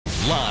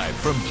Live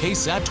from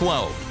KSAT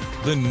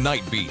 12, the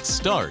Nightbeat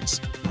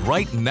starts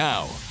right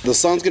now. The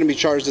son's going to be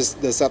charged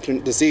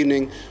this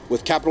evening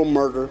with capital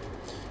murder,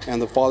 and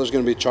the father's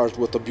going to be charged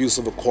with abuse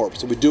of a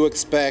corpse. So we do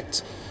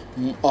expect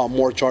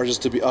more charges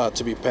to be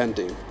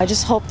pending. I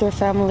just hope their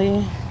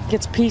family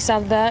gets peace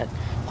out of that.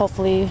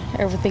 Hopefully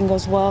everything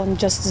goes well and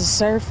justice is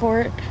served for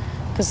it,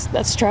 because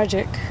that's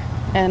tragic.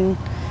 And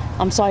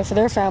I'm sorry for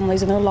their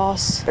families and their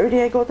loss. Every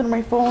day I go through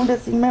my phone to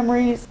see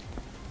memories.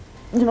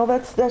 You know,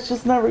 that's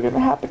just never going to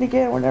happen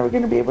again. We're never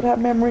going to be able to have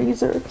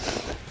memories or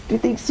do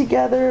things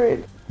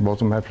together. Both of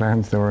them had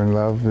plans. They were in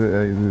love.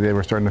 They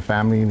were starting a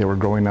family. They were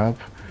growing up.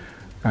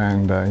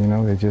 And, you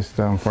know, they just,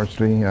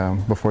 unfortunately,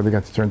 before they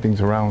got to turn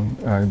things around,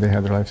 they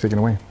had their lives taken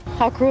away.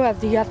 How cruel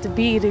do you have to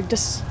be to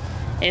just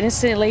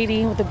innocent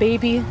lady with a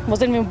baby,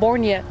 wasn't even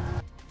born yet.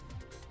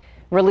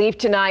 Relief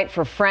tonight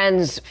for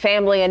friends,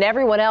 family, and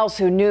everyone else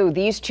who knew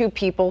these two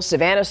people,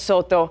 Savannah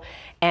Soto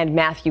and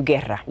Matthew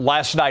Guerra.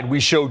 Last night, we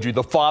showed you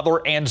the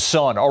father and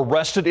son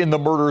arrested in the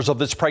murders of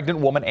this pregnant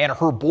woman and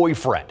her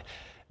boyfriend.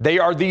 They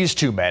are these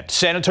two men.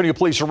 San Antonio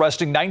police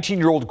arresting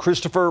 19-year-old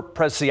Christopher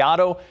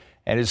Preciado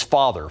and his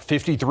father,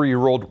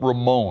 53-year-old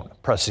Ramon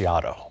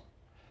Preciado.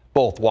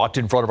 Both walked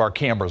in front of our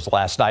cameras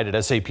last night at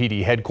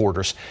SAPD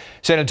headquarters.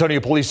 San Antonio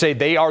police say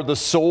they are the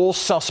sole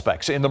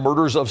suspects in the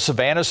murders of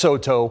Savannah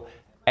Soto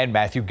and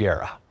Matthew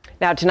Guerra.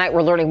 Now, tonight,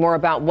 we're learning more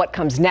about what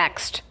comes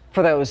next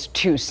for those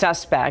two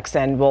suspects,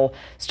 and we'll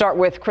start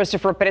with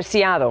Christopher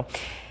Preciado.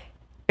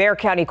 Bexar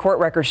County court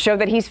records show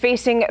that he's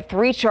facing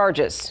 3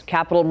 charges: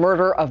 capital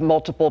murder of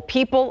multiple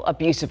people,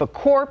 abuse of a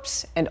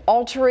corpse, and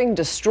altering,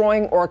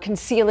 destroying, or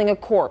concealing a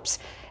corpse.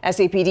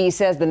 SAPD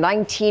says the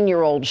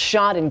 19-year-old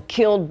shot and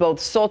killed both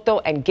Soto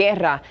and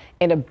Guerra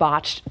in a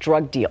botched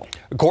drug deal.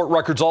 Court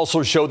records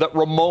also show that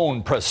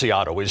Ramon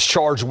Preciado is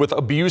charged with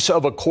abuse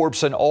of a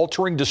corpse and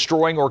altering,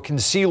 destroying, or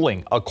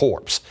concealing a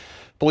corpse.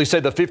 Police say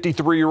the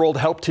 53-year-old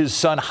helped his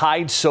son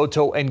hide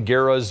Soto and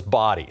Guerra's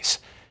bodies.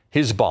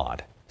 His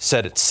bond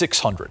set at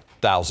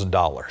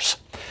 $600,000.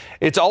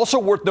 It's also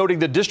worth noting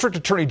that District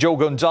Attorney Joe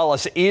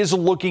Gonzalez is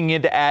looking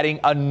into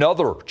adding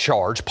another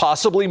charge,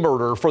 possibly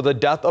murder, for the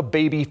death of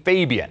baby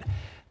Fabian.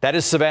 That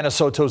is Savannah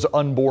Soto's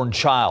unborn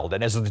child.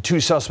 And as the two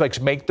suspects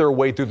make their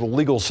way through the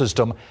legal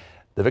system,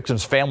 the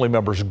victim's family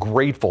members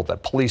grateful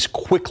that police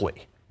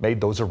quickly made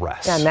those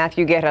arrests. Yeah,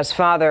 Matthew Guerra's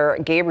father,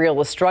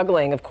 Gabriel, is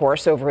struggling, of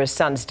course, over his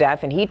son's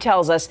death, and he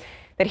tells us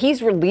that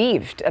he's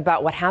relieved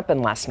about what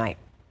happened last night.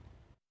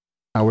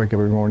 I wake up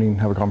every morning,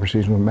 have a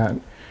conversation with Matt,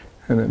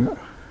 and then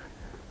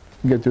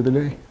get through the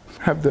day.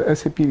 Have the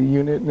SAPD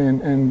unit,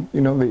 and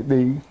you know,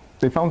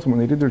 they found someone.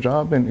 They did their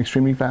job and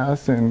extremely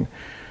fast, and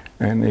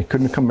they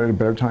couldn't have come at a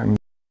better time.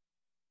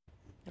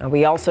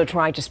 We also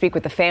tried to speak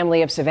with the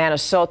family of Savannah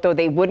Soto.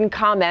 They wouldn't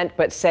comment,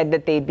 but said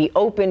that they'd be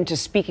open to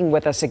speaking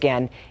with us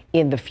again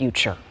in the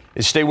future.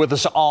 Stay with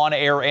us on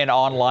air and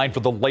online for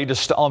the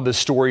latest on this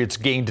story. It's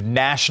gained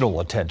national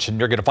attention.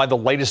 You're going to find the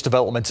latest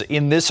developments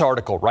in this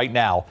article right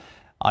now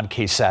on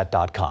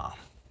KSAT.com.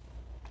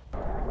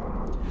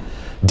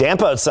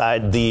 Damp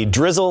outside. The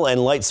drizzle and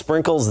light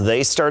sprinkles,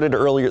 they started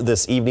earlier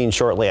this evening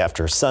shortly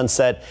after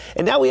sunset.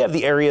 And now we have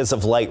the areas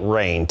of light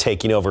rain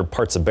taking over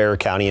parts of Bexar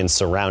County and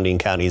surrounding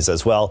counties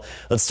as well.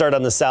 Let's start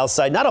on the south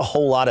side. Not a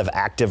whole lot of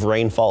active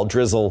rainfall,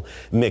 drizzle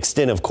mixed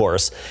in, of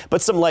course,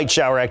 but some light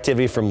shower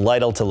activity from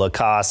Lytle to La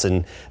Crosse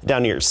and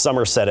down near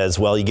Somerset as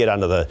well. You get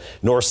onto the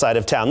north side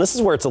of town. This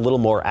is where it's a little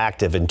more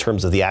active in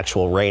terms of the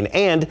actual rain,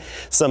 and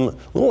some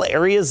little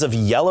areas of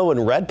yellow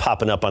and red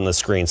popping up on the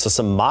screen. So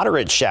some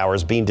moderate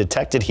showers being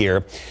detected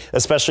here,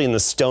 especially in the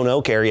Stone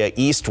Oak area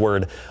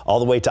eastward all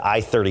the way to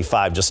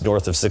I-35 just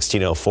north of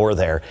 1604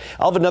 there.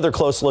 I'll have another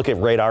close look at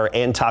radar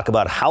and talk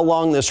about how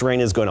long this rain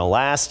is going to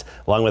last,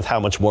 along with how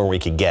much more we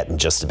could get in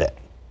just a bit.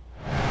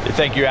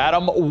 Thank you,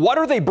 Adam. What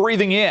are they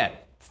breathing in?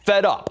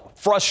 Fed up,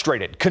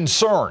 frustrated,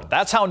 concerned.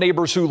 That's how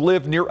neighbors who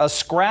live near a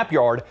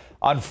scrapyard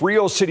on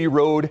Frio City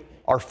Road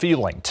are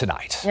feeling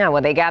tonight. Yeah,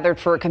 when they gathered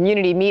for a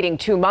community meeting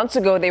 2 months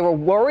ago, they were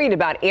worried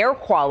about air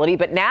quality,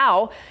 but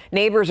now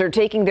neighbors are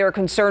taking their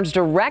concerns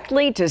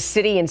directly to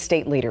city and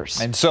state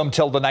leaders. And some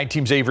tell the Night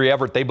Team's Avery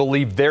Everett they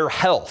believe their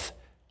health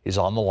is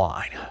on the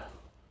line.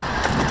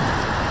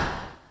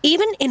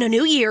 Even in a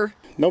new year,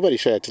 Nobody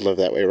should have to live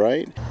that way,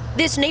 right?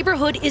 this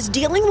neighborhood is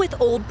dealing with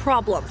old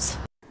problems.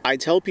 I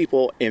tell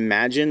people,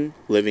 imagine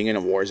living in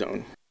a war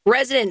zone.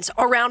 Residents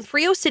around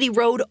Frio City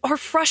Road are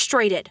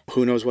frustrated.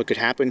 Who knows what could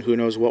happen? Who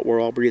knows what we're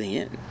all breathing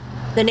in?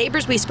 The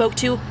neighbors we spoke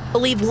to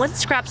believe one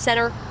scrap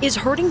center is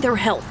hurting their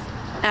health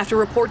after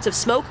reports of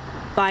smoke,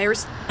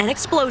 fires, and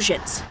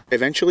explosions.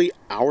 Eventually,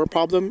 our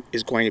problem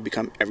is going to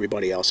become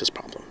everybody else's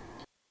problem.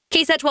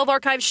 KSAT 12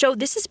 archives show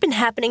this has been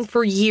happening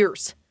for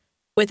years,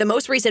 with the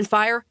most recent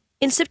fire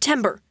in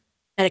September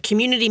at a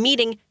community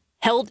meeting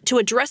held to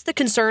address the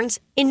concerns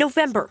in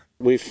November.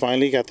 We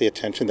finally got the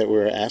attention that we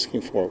were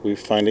asking for. We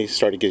finally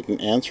started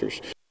getting answers.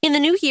 In the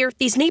new year,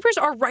 these neighbors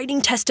are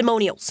writing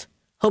testimonials,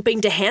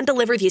 hoping to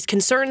hand-deliver these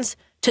concerns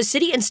to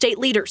city and state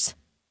leaders,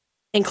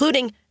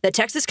 including the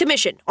Texas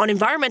Commission on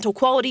Environmental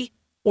Quality,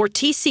 or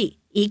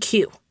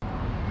TCEQ.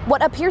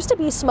 What appears to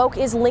be smoke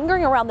is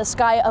lingering around the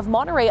sky of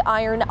Monterey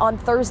Iron on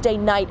Thursday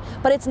night,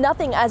 but it's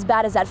nothing as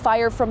bad as that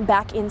fire from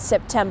back in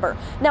September.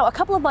 Now, a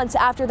couple of months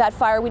after that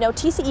fire, we know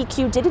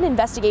TCEQ did an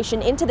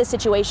investigation into the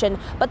situation,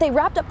 but they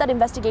wrapped up that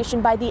investigation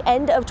by the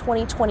end of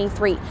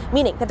 2023,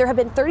 meaning that there have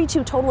been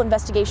 32 total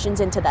investigations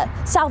into the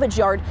salvage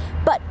yard,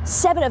 but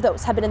 7 of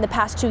those have been in the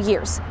past 2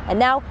 years. And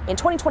now, in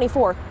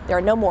 2024, there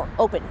are no more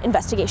open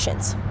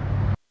investigations.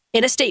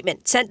 In a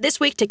statement sent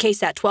this week to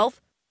KSAT 12,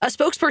 a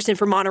spokesperson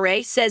for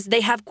Monterey says they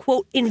have,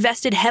 quote,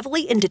 invested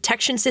heavily in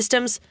detection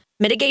systems,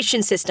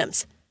 mitigation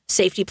systems,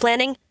 safety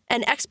planning,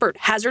 and expert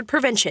hazard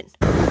prevention.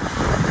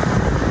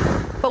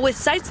 But with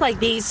sites like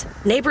these,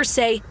 neighbors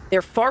say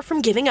they're far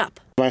from giving up.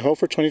 My hope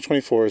for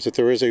 2024 is that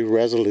there is a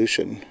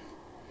resolution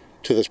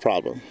to this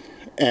problem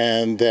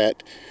and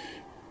that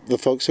the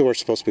folks who are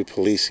supposed to be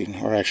policing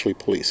are actually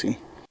policing.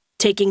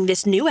 Taking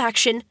this new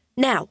action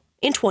now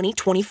in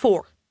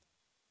 2024.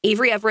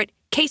 Avery Everett,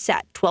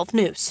 KSAT 12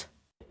 News.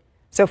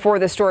 So for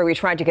this story, we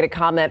tried to get a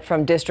comment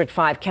from District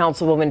 5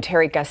 Councilwoman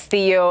Terry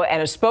Castillo,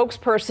 and a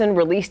spokesperson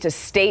released a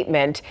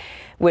statement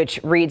which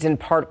reads in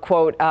part,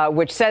 quote,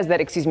 which says that,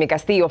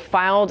 Castillo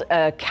filed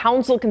a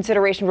council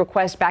consideration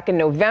request back in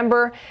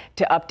November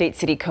to update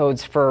city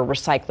codes for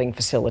recycling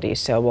facilities.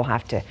 So we'll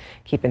have to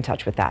keep in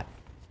touch with that.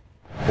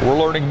 We're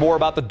learning more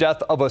about the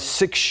death of a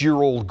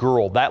 6-year-old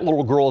girl. That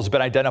little girl has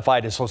been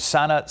identified as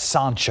Hosanna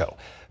Sancho.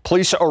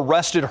 Police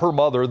arrested her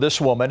mother, this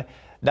woman,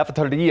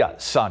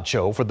 Nefertaria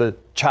Sancho, for the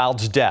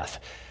child's death.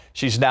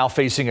 She's now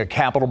facing a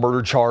capital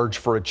murder charge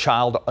for a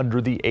child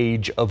under the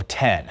age of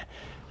 10.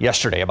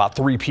 Yesterday, about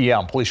 3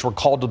 p.m., police were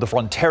called to the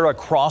Frontera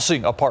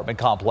Crossing apartment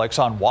complex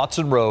on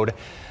Watson Road.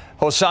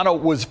 Hosanna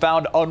was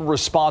found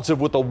unresponsive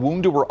with a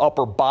wound to her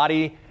upper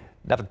body.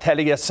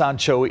 Nefertaria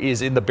Sancho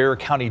is in the Bexar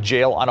County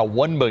Jail on a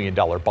 $1 million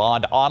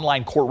bond.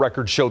 Online court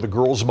records show the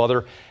girl's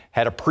mother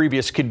had a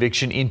previous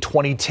conviction in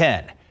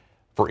 2010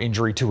 for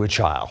injury to a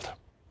child.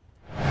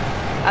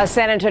 A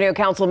San Antonio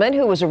councilman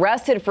who was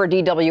arrested for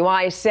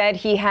DWI said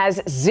he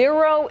has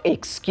 0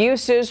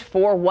 excuses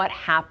for what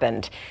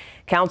happened.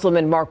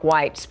 Councilman Mark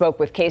White spoke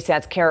with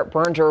KSAT's Garrett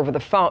Berger over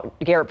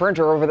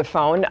the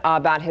phone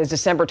about his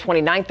December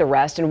 29th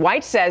arrest. And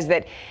White says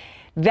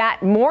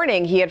that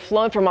morning he had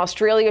flown from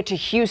Australia to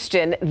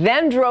Houston,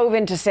 then drove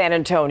into San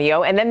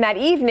Antonio. And then that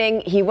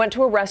evening he went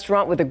to a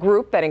restaurant with a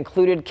group that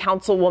included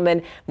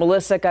Councilwoman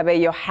Melissa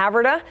Cabello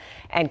Haverda.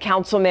 And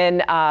Councilman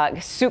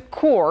Suk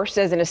Kaur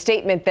says in a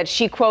statement that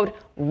she, quote,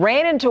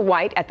 ran into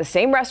White at the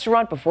same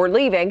restaurant before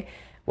leaving.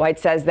 White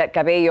says that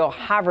Cabello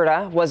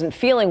Haverda wasn't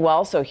feeling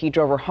well, so he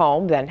drove her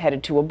home, then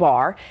headed to a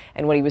bar.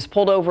 And when he was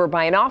pulled over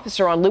by an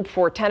officer on Loop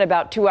 410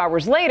 about 2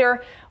 hours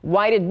later,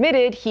 White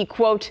admitted he,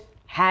 quote,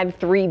 had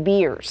 3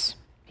 beers.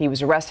 He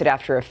was arrested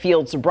after a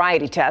field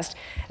sobriety test.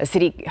 A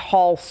City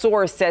Hall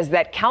source says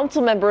that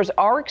council members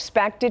are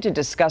expected to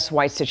discuss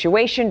White's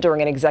situation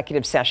during an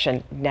executive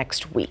session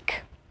next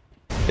week.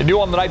 And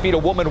new on the Nightbeat, a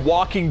woman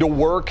walking to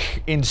work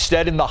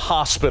instead in the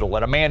hospital,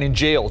 and a man in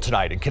jail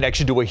tonight in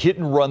connection to a hit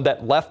and run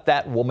that left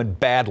that woman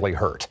badly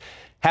hurt.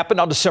 Happened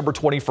on December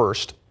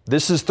 21st.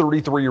 This is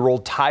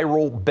 33-year-old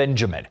Tyrell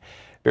Benjamin.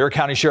 Bexar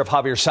County Sheriff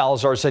Javier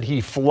Salazar said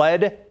he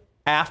fled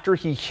after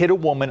he hit a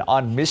woman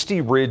on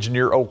Misty Ridge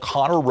near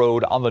O'Connor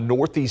Road on the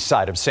northeast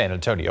side of San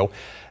Antonio.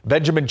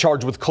 Benjamin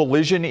charged with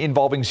collision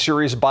involving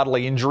serious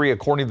bodily injury.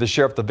 According to the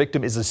sheriff, the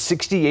victim is a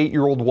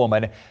 68-year-old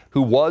woman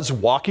who was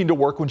walking to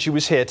work when she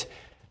was hit.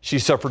 She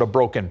suffered a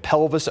broken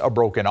pelvis, a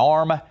broken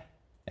arm,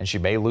 and she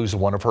may lose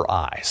one of her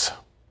eyes.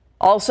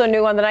 Also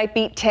new on the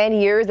Nightbeat, 10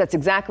 years. That's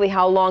exactly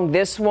how long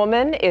this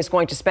woman is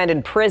going to spend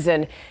in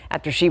prison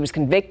after she was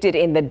convicted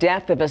in the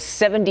death of a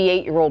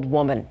 78-year-old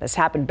woman. This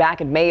happened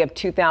back in May of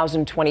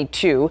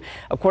 2022.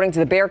 According to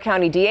the Bexar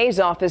County DA's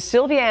office,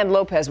 Sylvia Ann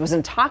Lopez was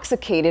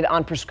intoxicated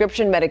on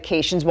prescription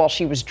medications while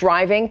she was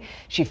driving.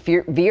 She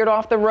veered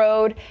off the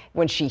road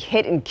when she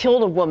hit and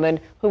killed a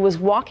woman who was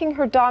walking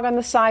her dog on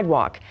the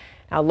sidewalk.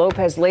 Now,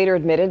 Lopez later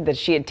admitted that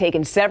she had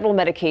taken several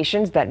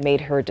medications that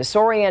made her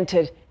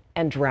disoriented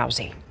and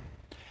drowsy.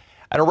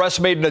 An arrest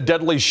made in a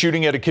deadly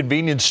shooting at a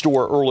convenience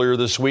store earlier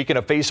this week. In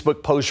a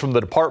Facebook post from the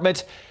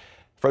department,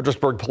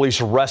 Fredericksburg police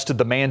arrested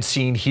the man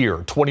seen here,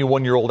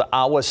 21-year-old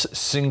Awas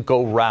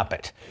Cinco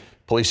Rapid.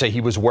 Police say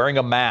he was wearing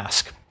a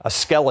mask, a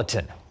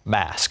skeleton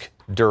mask,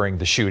 during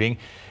the shooting.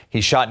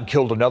 He shot and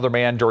killed another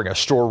man during a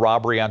store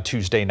robbery on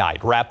Tuesday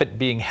night. Rapid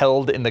being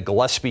held in the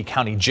Gillespie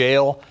County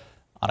Jail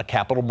on a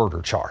capital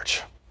murder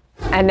charge.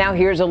 And now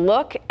here's a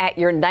look at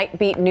your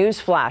Nightbeat news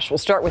flash. We'll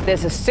start with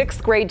this. A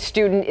 6th grade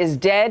student is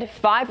dead,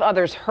 5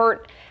 others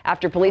hurt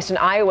after police in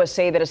Iowa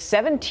say that a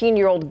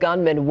 17-year-old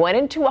gunman went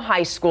into a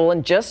high school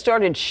and just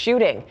started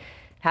shooting.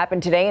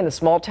 Happened today in the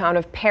small town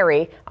of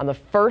Perry on the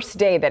first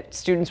day that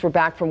students were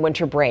back from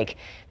winter break.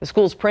 The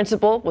school's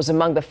principal was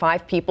among the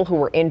 5 people who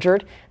were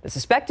injured. The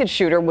suspected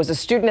shooter was a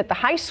student at the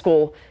high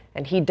school,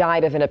 and he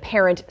died of an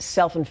apparent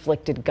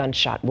self-inflicted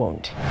gunshot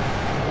wound.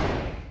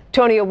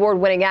 Tony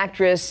Award-winning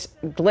actress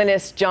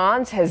Glynis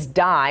Johns has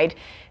died.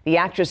 The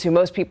actress, who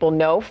most people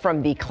know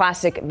from the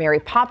classic Mary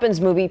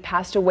Poppins movie,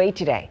 passed away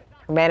today.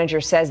 Her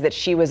manager says that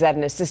she was at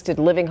an assisted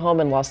living home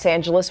in Los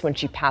Angeles when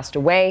she passed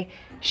away.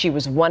 She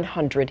was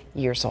 100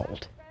 years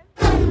old.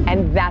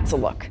 And that's a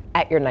look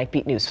at your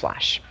Nightbeat News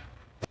Flash.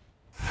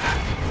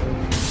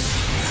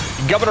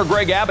 Governor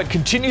Greg Abbott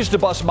continues to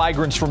bus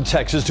migrants from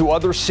Texas to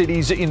other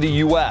cities in the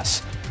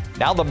U.S.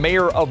 Now the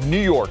mayor of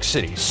New York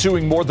City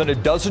suing more than a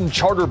dozen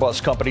charter bus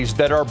companies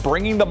that are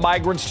bringing the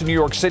migrants to New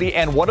York City,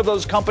 and one of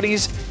those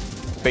companies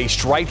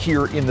based right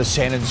here in the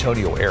San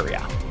Antonio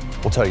area.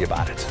 We'll tell you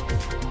about it.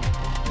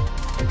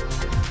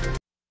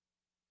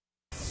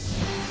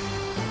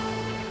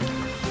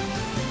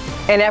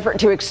 An effort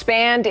to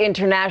expand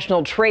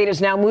international trade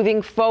is now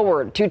moving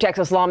forward. Two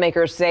Texas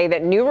lawmakers say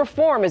that new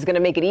reform is going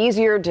to make it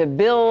easier to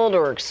build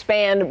or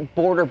expand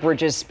border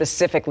bridges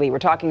specifically. We're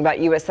talking about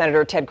U.S.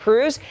 Senator Ted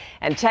Cruz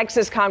and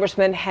Texas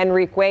Congressman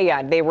Henry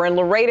Cuellar. They were in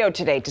Laredo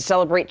today to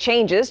celebrate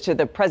changes to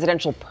the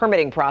presidential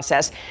permitting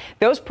process.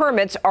 Those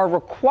permits are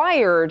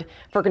required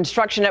for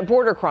construction at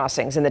border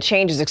crossings, and the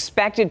change is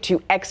expected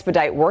to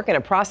expedite work in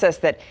a process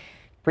that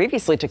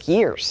previously took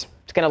years.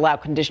 It's going to allow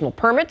conditional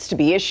permits to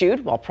be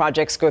issued while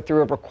projects go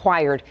through a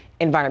required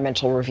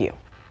environmental review.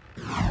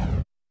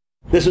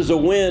 This is a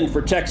win for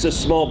Texas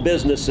small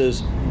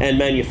businesses and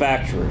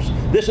manufacturers.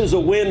 This is a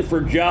win for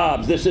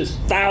jobs. This is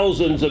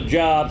thousands of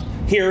jobs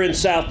here in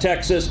South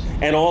Texas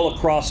and all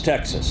across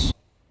Texas.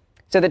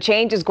 So the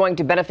change is going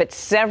to benefit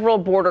several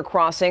border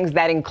crossings.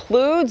 That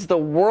includes the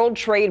World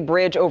Trade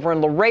Bridge over in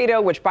Laredo,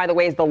 which, by the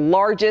way, is the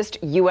largest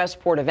U.S.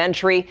 port of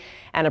entry.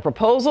 And a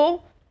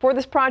proposal for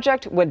this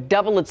project would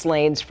double its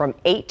lanes from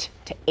 8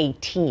 to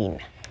 18.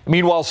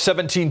 Meanwhile,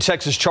 17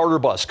 Texas charter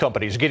bus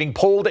companies getting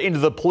pulled into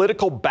the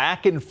political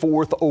back and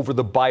forth over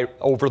the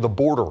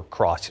border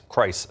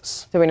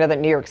crisis. So we know that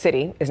New York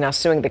City is now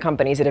suing the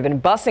companies that have been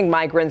busing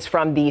migrants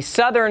from the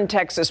southern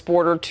Texas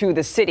border to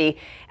the city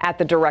at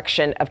the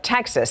direction of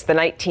Texas. The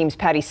night team's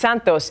Patty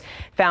Santos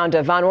found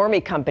a Von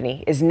Ormy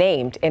company is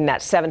named in that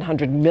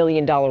 $700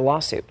 million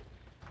lawsuit.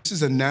 This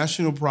is a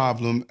national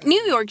problem.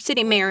 New York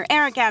City Mayor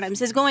Eric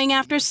Adams is going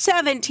after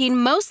 17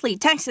 mostly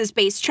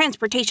Texas-based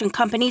transportation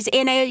companies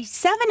in a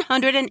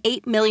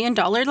 $708 million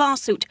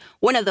lawsuit.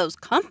 One of those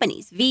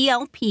companies,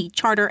 VLP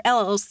Charter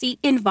LLC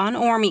in Von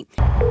Ormy.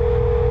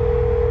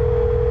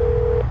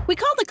 We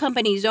called the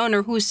company's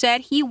owner, who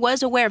said he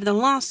was aware of the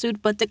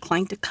lawsuit but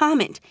declined to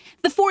comment.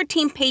 The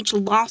 14-page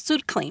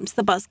lawsuit claims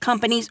the bus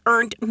companies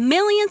earned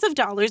millions of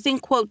dollars in,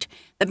 quote,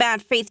 the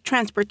bad faith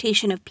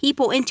transportation of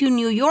people into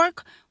New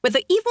York with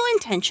the evil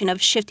intention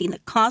of shifting the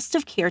cost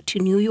of care to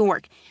New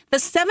York. The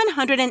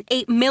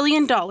 $708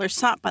 million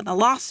sought by the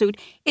lawsuit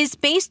is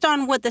based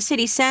on what the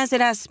city says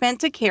it has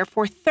spent to care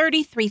for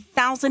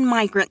 33,000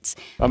 migrants.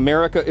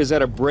 America is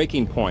at a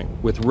breaking point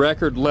with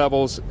record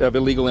levels of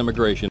illegal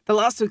immigration. The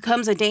lawsuit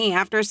comes a day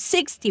after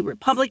 60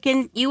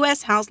 Republican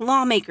U.S. House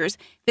lawmakers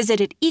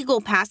visited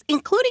Eagle Pass,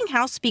 including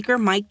House Speaker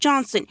Mike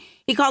Johnson.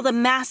 He called the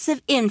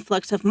massive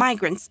influx of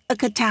migrants a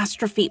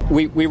catastrophe.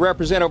 We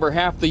represent over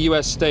half the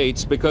U.S.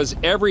 states because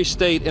every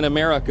state in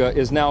America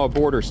is now a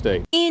border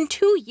state. In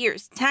 2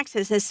 years,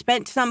 Texas has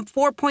spent some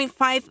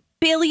 $4.5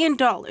 billion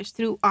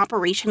through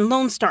Operation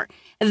Lone Star.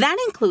 That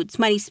includes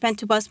money spent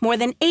to bus more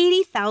than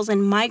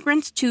 80,000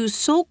 migrants to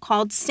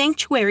so-called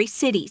sanctuary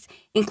cities,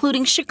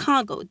 including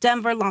Chicago,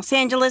 Denver, Los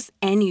Angeles,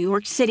 and New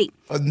York City.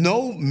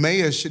 No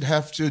mayor should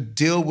have to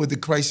deal with the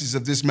crisis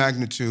of this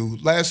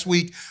magnitude. Last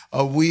week,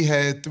 we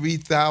had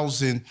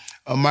 3,000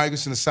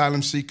 migrants and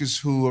asylum seekers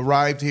who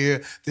arrived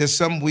here. There's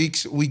some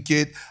weeks we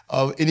get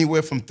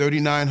anywhere from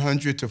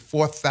 3,900 to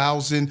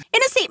 4,000.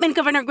 In a statement,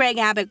 Governor Greg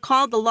Abbott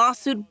called the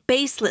lawsuit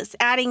baseless,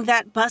 adding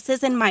that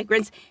buses and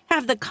migrants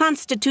have the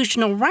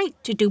constitutional right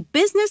to do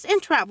business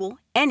and travel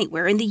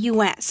anywhere in the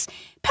U.S.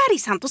 Patty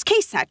Santos,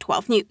 KSAT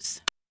 12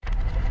 News.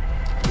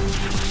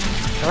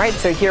 All right,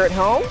 so here at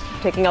home,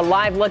 taking a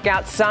live look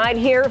outside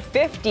here,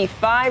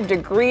 55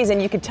 degrees,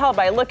 and you can tell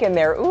by looking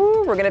there,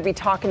 ooh, we're going to be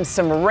talking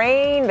some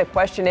rain. The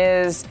question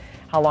is,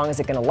 how long is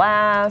it going to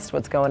last?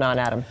 What's going on,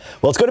 Adam?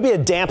 Well, it's going to be a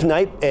damp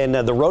night, and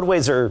the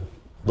roadways are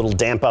a little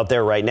damp out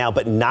there right now,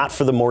 but not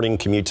for the morning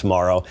commute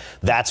tomorrow.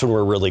 That's when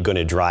we're really going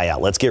to dry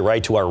out. Let's get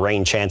right to our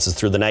rain chances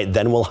through the night.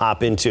 Then we'll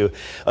hop into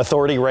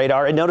Authority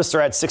radar. And notice they're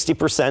at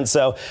 60%,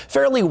 so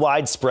fairly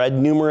widespread,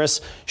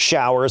 numerous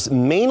showers,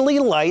 mainly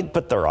light,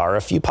 but there are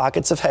a few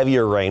pockets of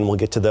heavier rain. We'll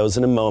get to those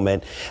in a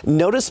moment.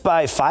 Notice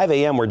by 5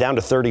 a.m. we're down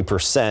to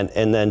 30%,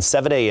 and then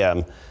 7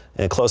 a.m.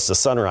 and close to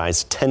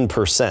sunrise,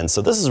 10%.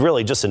 So this is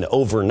really just an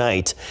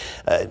overnight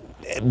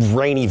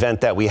rain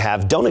event that we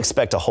have. Don't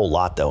expect a whole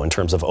lot, though, in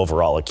terms of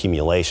overall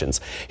accumulations.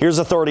 Here's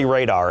Authority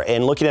radar,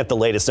 and looking at the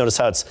latest, notice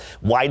how it's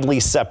widely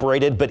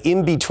separated, but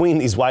in between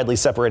these widely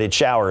separated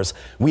showers,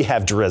 we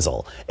have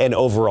drizzle and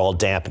overall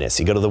dampness.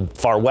 You go to the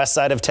far west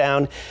side of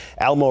town,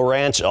 Alamo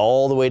Ranch,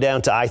 all the way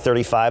down to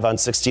I-35 on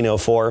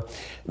 1604.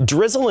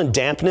 Drizzle and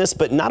dampness,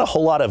 but not a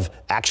whole lot of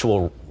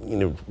actual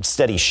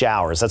steady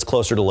showers. That's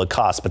closer to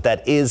Lacoste, but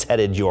that is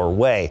headed your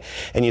way.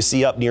 And you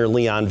see up near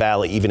Leon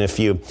Valley even a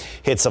few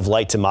hits of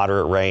light to moderate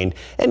moderate rain,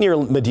 and near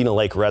Medina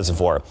Lake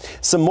Reservoir.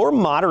 Some more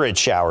moderate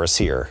showers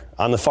here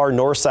on the far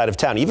north side of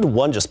town. Even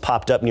one just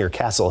popped up near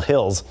Castle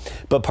Hills,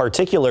 but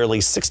particularly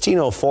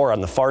 1604 on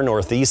the far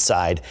northeast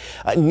side,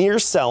 near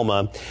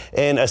Selma,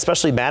 and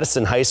especially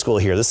Madison High School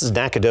here. This is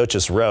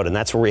Nacogdoches Road, and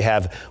that's where we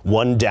have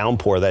one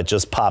downpour that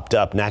just popped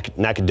up,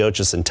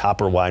 Nacogdoches and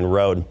Topperwine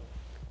Road.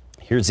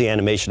 Here's the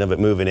animation of it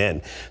moving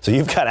in. So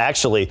you've got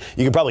you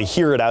can probably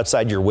hear it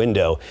outside your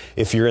window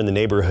if you're in the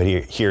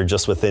neighborhood here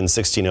just within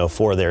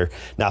 1604 there,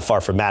 not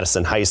far from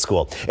Madison High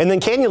School. And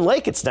then Canyon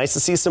Lake, it's nice to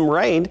see some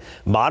rain,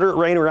 moderate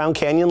rain around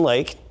Canyon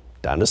Lake.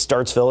 Down to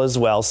Startsville as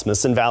well.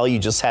 Smithson Valley, you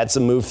just had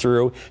some move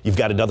through. You've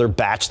got another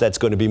batch that's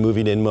going to be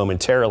moving in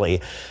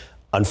momentarily.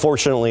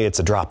 Unfortunately, it's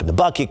a drop in the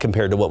bucket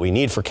compared to what we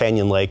need for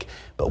Canyon Lake,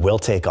 but we'll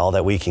take all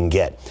that we can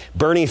get.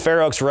 Bernie,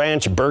 Fair Oaks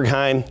Ranch,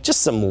 Bergheim,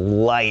 just some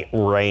light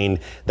rain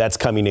that's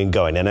coming and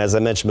going. And as I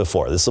mentioned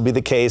before, this will be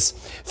the case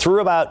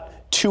through about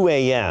 2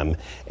 a.m.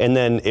 and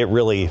then it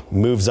really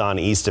moves on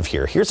east of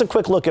here. Here's a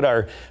quick look at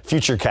our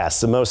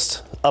Futurecast, the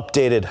most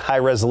updated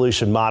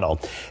high-resolution model.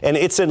 And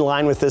it's in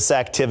line with this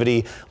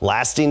activity,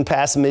 lasting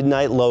past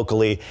midnight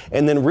locally,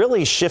 and then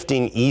really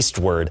shifting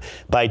eastward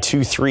by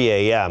 2-3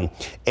 a.m.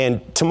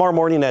 And tomorrow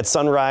morning at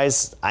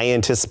sunrise, I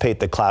anticipate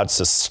the clouds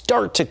to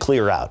start to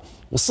clear out.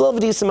 We'll still have a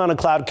decent amount of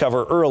cloud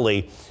cover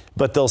early,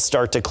 but they'll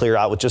start to clear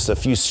out with just a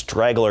few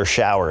straggler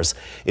showers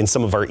in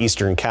some of our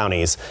eastern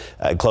counties,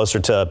 closer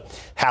to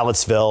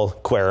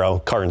Hallettsville,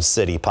 Cuero, Carson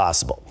City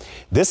possible.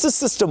 This is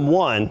system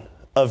 1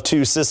 of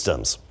 2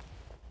 systems.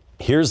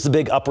 Here's the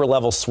big upper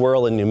level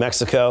swirl in New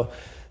Mexico.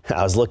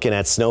 I was looking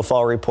at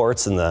snowfall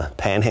reports in the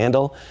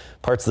Panhandle,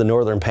 parts of the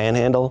northern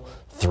Panhandle,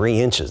 3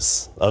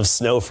 inches of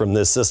snow from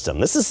this system.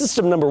 This is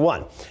system number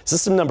 1.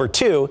 System number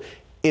 2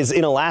 is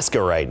in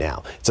Alaska right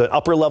now. It's an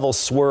upper level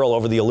swirl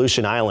over the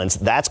Aleutian Islands.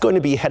 That's going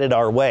to be headed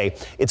our way.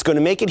 It's going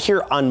to make it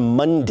here on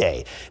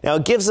Monday. Now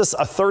it gives us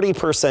a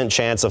 30%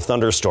 chance of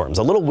thunderstorms,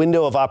 a little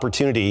window of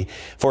opportunity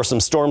for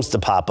some storms to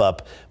pop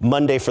up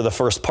Monday for the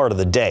first part of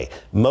the day.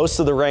 Most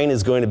of the rain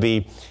is going to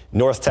be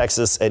North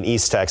Texas and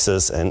East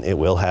Texas, and it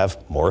will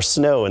have more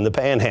snow in the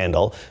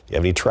Panhandle. If you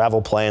have any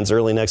travel plans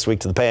early next week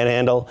to the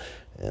Panhandle,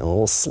 a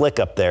little slick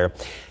up there.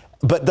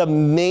 But the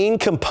main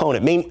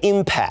component, main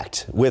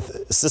impact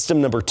with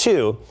system number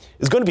 2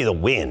 is going to be the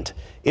wind.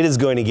 It is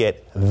going to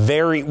get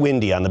very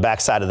windy on the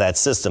backside of that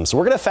system. So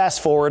we're going to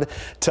fast forward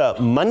to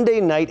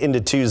Monday night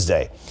into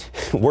Tuesday.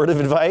 Word of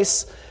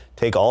advice,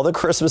 take all the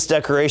Christmas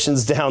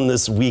decorations down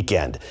this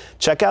weekend.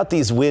 Check out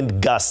these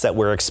wind gusts that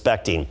we're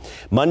expecting.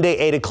 Monday,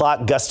 8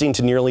 o'clock, gusting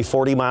to nearly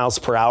 40 miles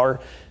per hour.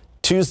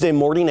 Tuesday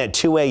morning at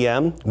 2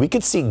 a.m., we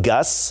could see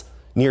gusts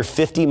near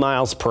 50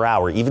 miles per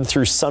hour, even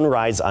through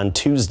sunrise on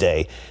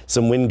Tuesday,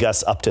 some wind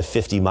gusts up to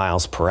 50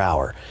 miles per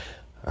hour.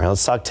 All right,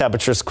 let's talk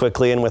temperatures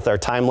quickly, and with our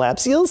time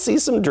lapse, you'll see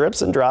some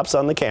drips and drops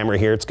on the camera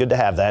here. It's good to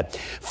have that.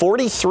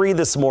 43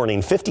 this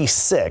morning,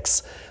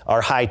 56 our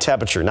high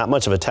temperature. Not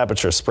much of a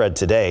temperature spread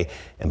today.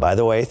 And by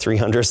the way,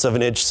 0.03 of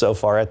an inch so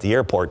far at the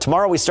airport.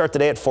 Tomorrow we start the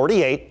day at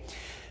 48.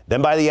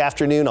 Then by the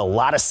afternoon, a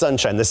lot of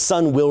sunshine. The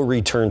sun will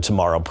return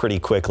tomorrow pretty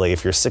quickly.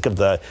 If you're sick of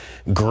the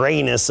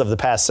grayness of the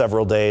past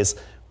several days,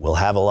 we'll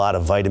have a lot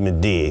of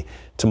vitamin D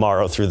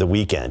tomorrow through the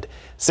weekend.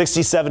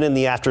 67 in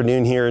the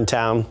afternoon here in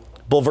town.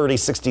 Bulverde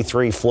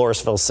 63,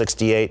 Floresville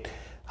 68,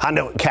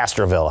 Hondo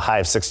Castroville high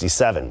of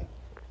 67.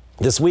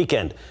 This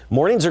weekend,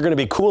 mornings are going to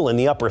be cool in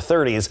the upper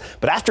 30s,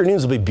 but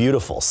afternoons will be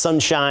beautiful.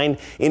 Sunshine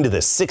into the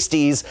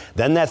 60s,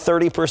 then that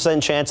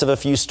 30% chance of a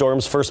few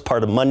storms first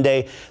part of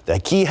Monday. The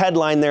key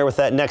headline there with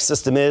that next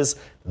system is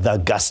the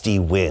gusty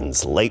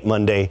winds late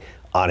Monday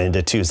on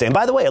into Tuesday. And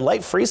by the way, a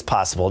light freeze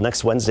possible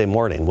next Wednesday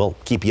morning. We'll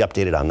keep you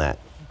updated on that.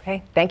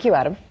 Okay. Thank you,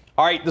 Adam.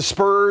 All right. The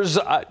Spurs,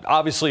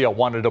 obviously I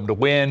wanted them to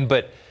win,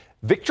 but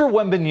Victor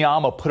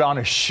Wembanyama put on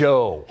a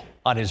show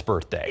on his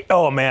birthday.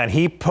 Oh, man,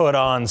 he put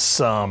on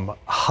some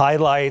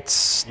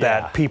highlights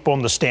that people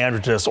in the stand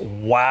were just,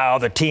 wow.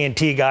 The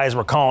TNT guys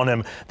were calling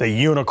him the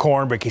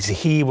unicorn because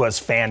he was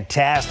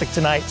fantastic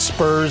tonight.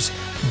 Spurs,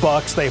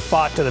 Bucks, they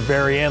fought to the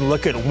very end.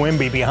 Look at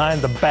Wemby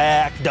behind the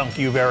back. Thank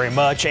you very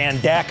much. And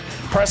Dak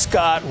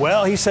Prescott,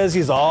 well, he says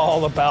he's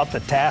all about the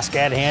task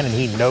at hand, and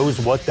he knows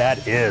what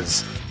that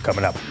is.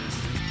 Coming up.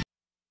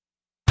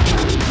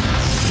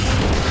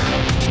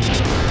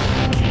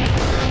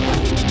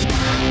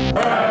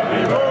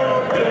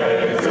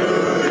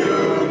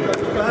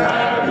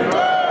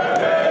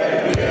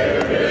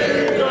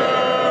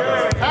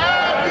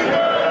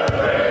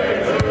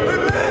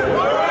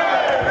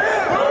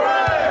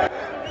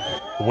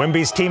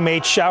 Wemby's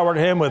teammates showered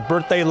him with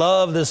birthday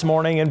love this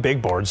morning in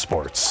Big Board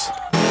Sports.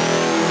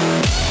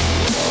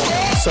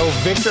 So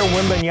Victor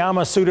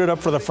Wembanyama suited up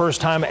for the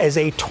first time as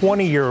a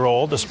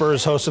 20-year-old. The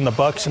Spurs hosting the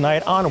Bucks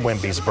tonight on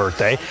Wemby's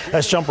birthday.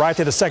 Let's jump right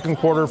to the second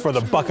quarter for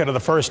the bucket of the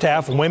first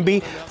half.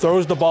 Wemby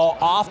throws the ball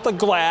off the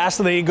glass,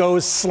 and then he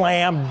goes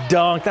slam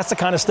dunk. That's the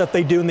kind of stuff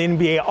they do in the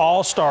NBA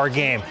All-Star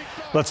game.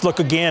 Let's look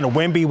again.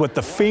 Wemby with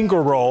the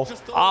finger roll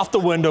off the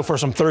window for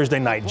some Thursday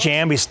night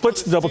jam. He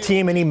splits the double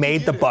team and he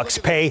made the Bucks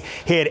pay.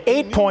 He had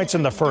 8 points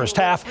in the first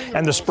half,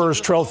 and the Spurs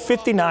trailed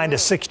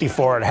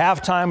 59-64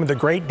 at halftime, with the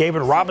great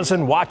David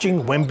Robinson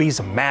watching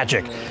Wemby's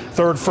magic.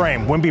 Third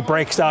frame, Wemby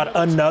breaks out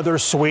another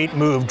sweet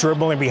move,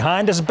 dribbling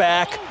behind his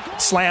back,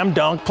 slam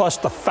dunk, plus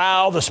the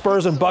foul. The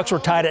Spurs and Bucks were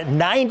tied at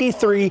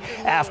 93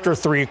 after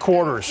 3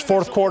 quarters.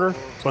 Fourth quarter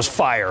was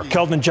fire.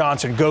 Keldon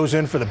Johnson goes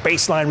in for the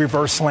baseline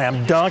reverse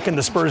slam dunk, and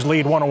the Spurs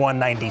lead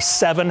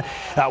 101-97.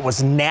 That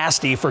was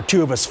nasty for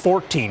 2 of his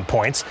 14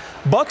 points.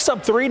 Bucks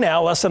up 3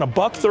 now, less than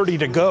 $1:30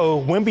 to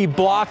go. Wemby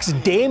blocks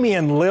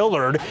Damian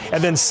Lillard,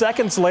 and then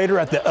seconds later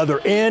at the other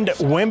end,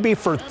 Wemby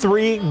for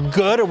 3,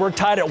 good, and we're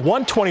tied at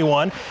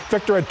 121.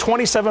 Victor had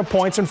 27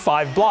 points and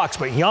 5 blocks,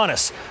 but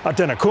Giannis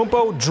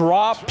Antetokounmpo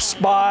drops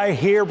by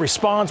here,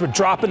 responds with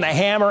dropping the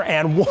hammer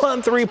and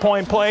 1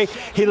 3-point play.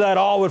 He led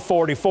all with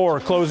 44.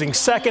 Closing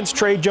seconds,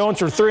 Trey Jones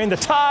for 3 in the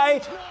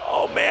tie.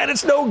 Oh man,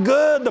 it's no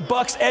good. The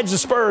Bucks edge the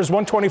Spurs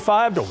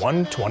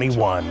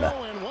 125-121.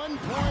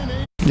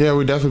 Yeah,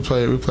 we definitely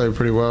played. We played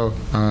pretty well.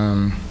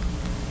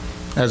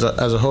 As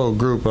a whole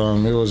group,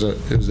 it was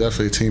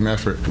definitely a team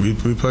effort. We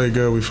played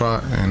good. We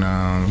fought,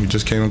 and we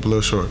just came up a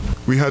little short.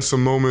 We had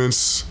some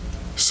moments,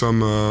 some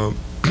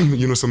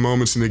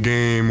moments in the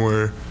game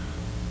where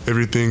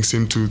everything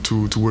seemed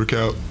to work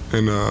out,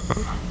 and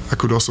I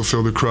could also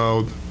feel the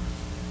crowd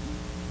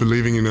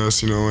believing in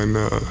us, and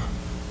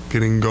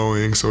getting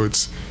going. So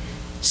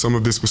some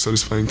of this was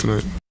satisfying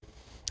tonight.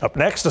 Up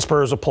next, the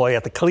Spurs will play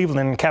at the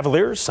Cleveland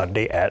Cavaliers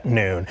Sunday at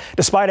noon.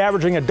 Despite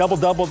averaging a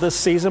double-double this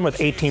season with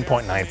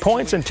 18.9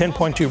 points and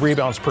 10.2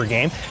 rebounds per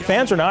game,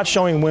 fans are not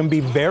showing Wemby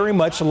very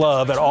much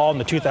love at all in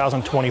the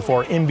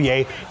 2024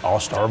 NBA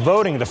All-Star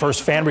voting. The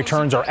first fan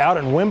returns are out,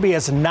 and Wemby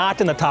is not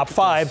in the top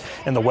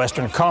 5 in the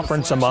Western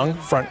Conference among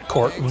front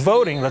court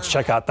voting. Let's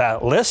check out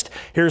that list.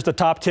 Here's the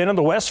top 10 in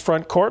the West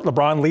front court.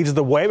 LeBron leads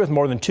the way with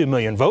more than 2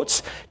 million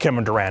votes.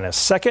 Kevin Durant is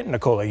second,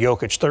 Nikola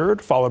Jokic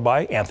third, followed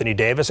by Anthony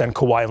Davis and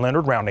Kawhi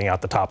Leonard rounding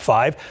out the top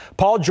 5.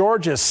 Paul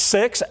George is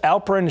 6th,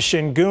 Alperen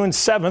Şengün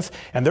 7th,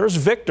 and there's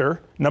Victor,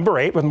 number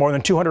 8, with more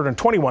than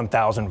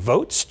 221,000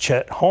 votes.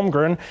 Chet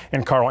Holmgren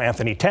and Karl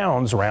Anthony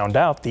Towns round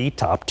out the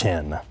top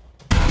 10.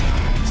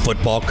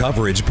 Football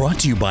coverage brought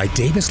to you by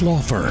Davis Law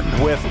Firm.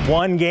 With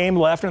 1 game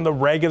left in the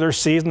regular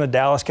season, the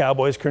Dallas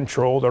Cowboys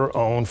control their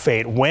own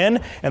fate. Win,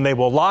 and they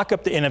will lock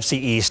up the NFC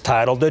East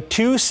title, the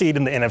 2 seed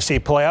in the NFC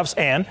playoffs,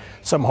 and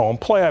some home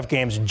playoff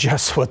games,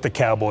 just what the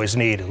Cowboys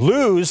need.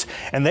 Lose,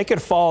 and they could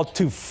fall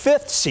to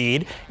 5th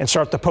seed and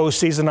start the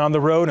postseason on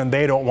the road, and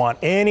they don't want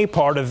any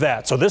part of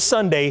that. So this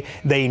Sunday,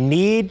 they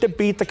need to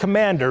beat the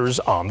Commanders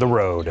on the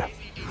road.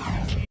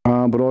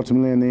 But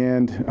ultimately, in the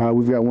end,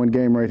 we've got 1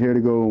 game right here to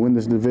go win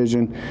this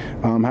division,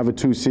 have a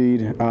 2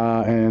 seed,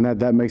 and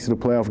that makes it a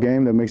playoff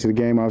game. That makes it a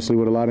game, obviously,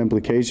 with a lot of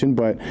implication.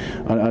 But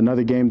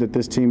another game that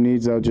this team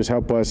needs that'll just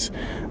help us,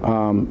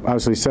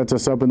 obviously sets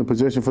us up in the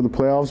position for the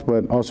playoffs,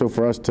 but also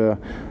for us to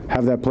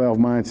have that playoff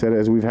mindset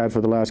as we've had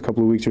for the last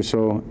couple of weeks or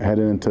so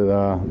heading into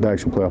the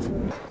actual playoff.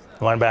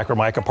 Linebacker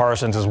Micah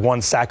Parsons is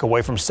 1 sack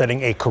away from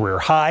setting a career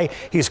high.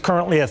 He's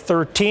currently at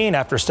 13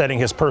 after setting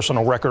his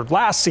personal record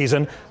last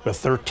season with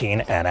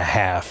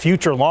 13.5.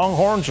 Future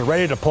Longhorns are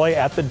ready to play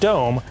at the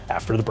Dome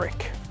after the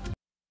break.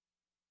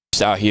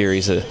 Out here,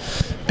 he's a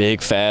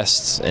big,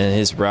 fast, and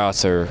his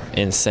routes are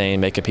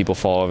insane, making people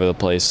fall over the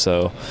place.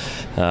 So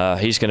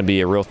he's going to be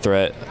a real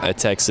threat at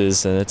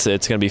Texas, and it's going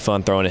to be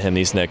fun throwing at him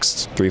these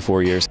next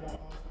 3-4 years.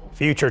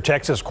 Future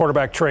Texas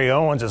quarterback Trey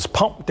Owens is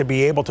pumped to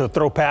be able to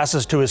throw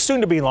passes to his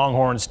soon-to-be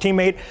Longhorns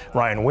teammate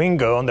Ryan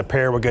Wingo, and the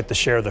pair will get to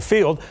share the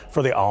field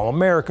for the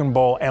All-American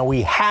Bowl. And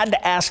we had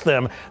to ask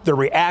them their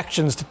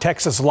reactions to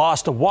Texas'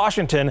 loss to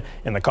Washington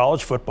in the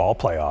college football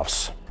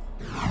playoffs.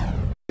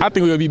 I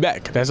think we'll be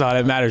back. That's all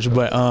that matters.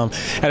 But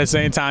at the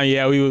same time,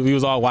 yeah, we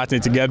was all watching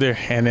it together.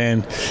 And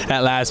then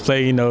that last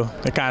play,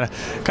 it kind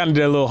of did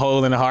a little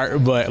hole in the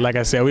heart. But like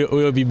I said,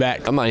 we'll be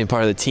back. I'm not even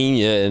part of the team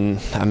yet, and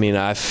I mean,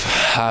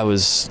 I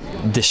was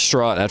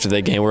distraught after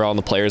that game. We're all in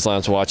the players'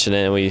 lounge watching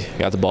it, and we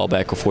got the ball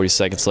back with 40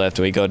 seconds left,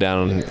 and we go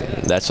down, and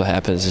that's what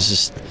happens. It's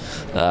just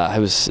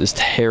it's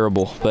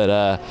terrible. But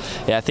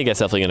yeah, I think that's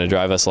definitely going to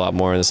drive us a lot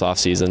more in this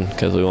offseason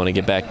because we want to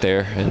get back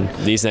there. And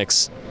these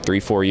next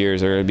 3-4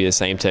 years are going to be the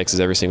same Texas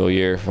every single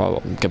year,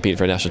 competing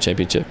for a national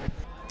championship.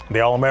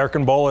 The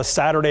All-American Bowl is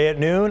Saturday at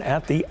noon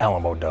at the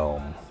Alamo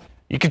Dome.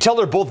 You can tell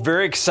they're both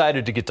very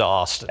excited to get to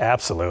Austin.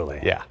 Absolutely.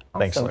 Yeah. Awesome.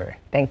 Thanks, Larry.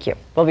 Thank you.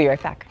 We'll be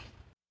right back.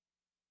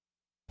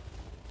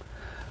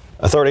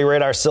 Authority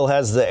radar still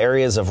has the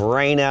areas of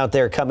rain out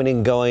there coming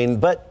and going,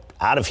 but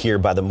out of here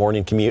by the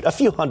morning commute, a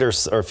few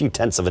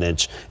tenths of an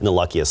inch in the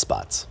luckiest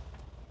spots.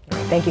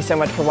 Thank you so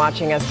much for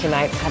watching us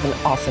tonight. Have an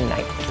awesome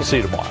night. We'll see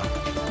you tomorrow.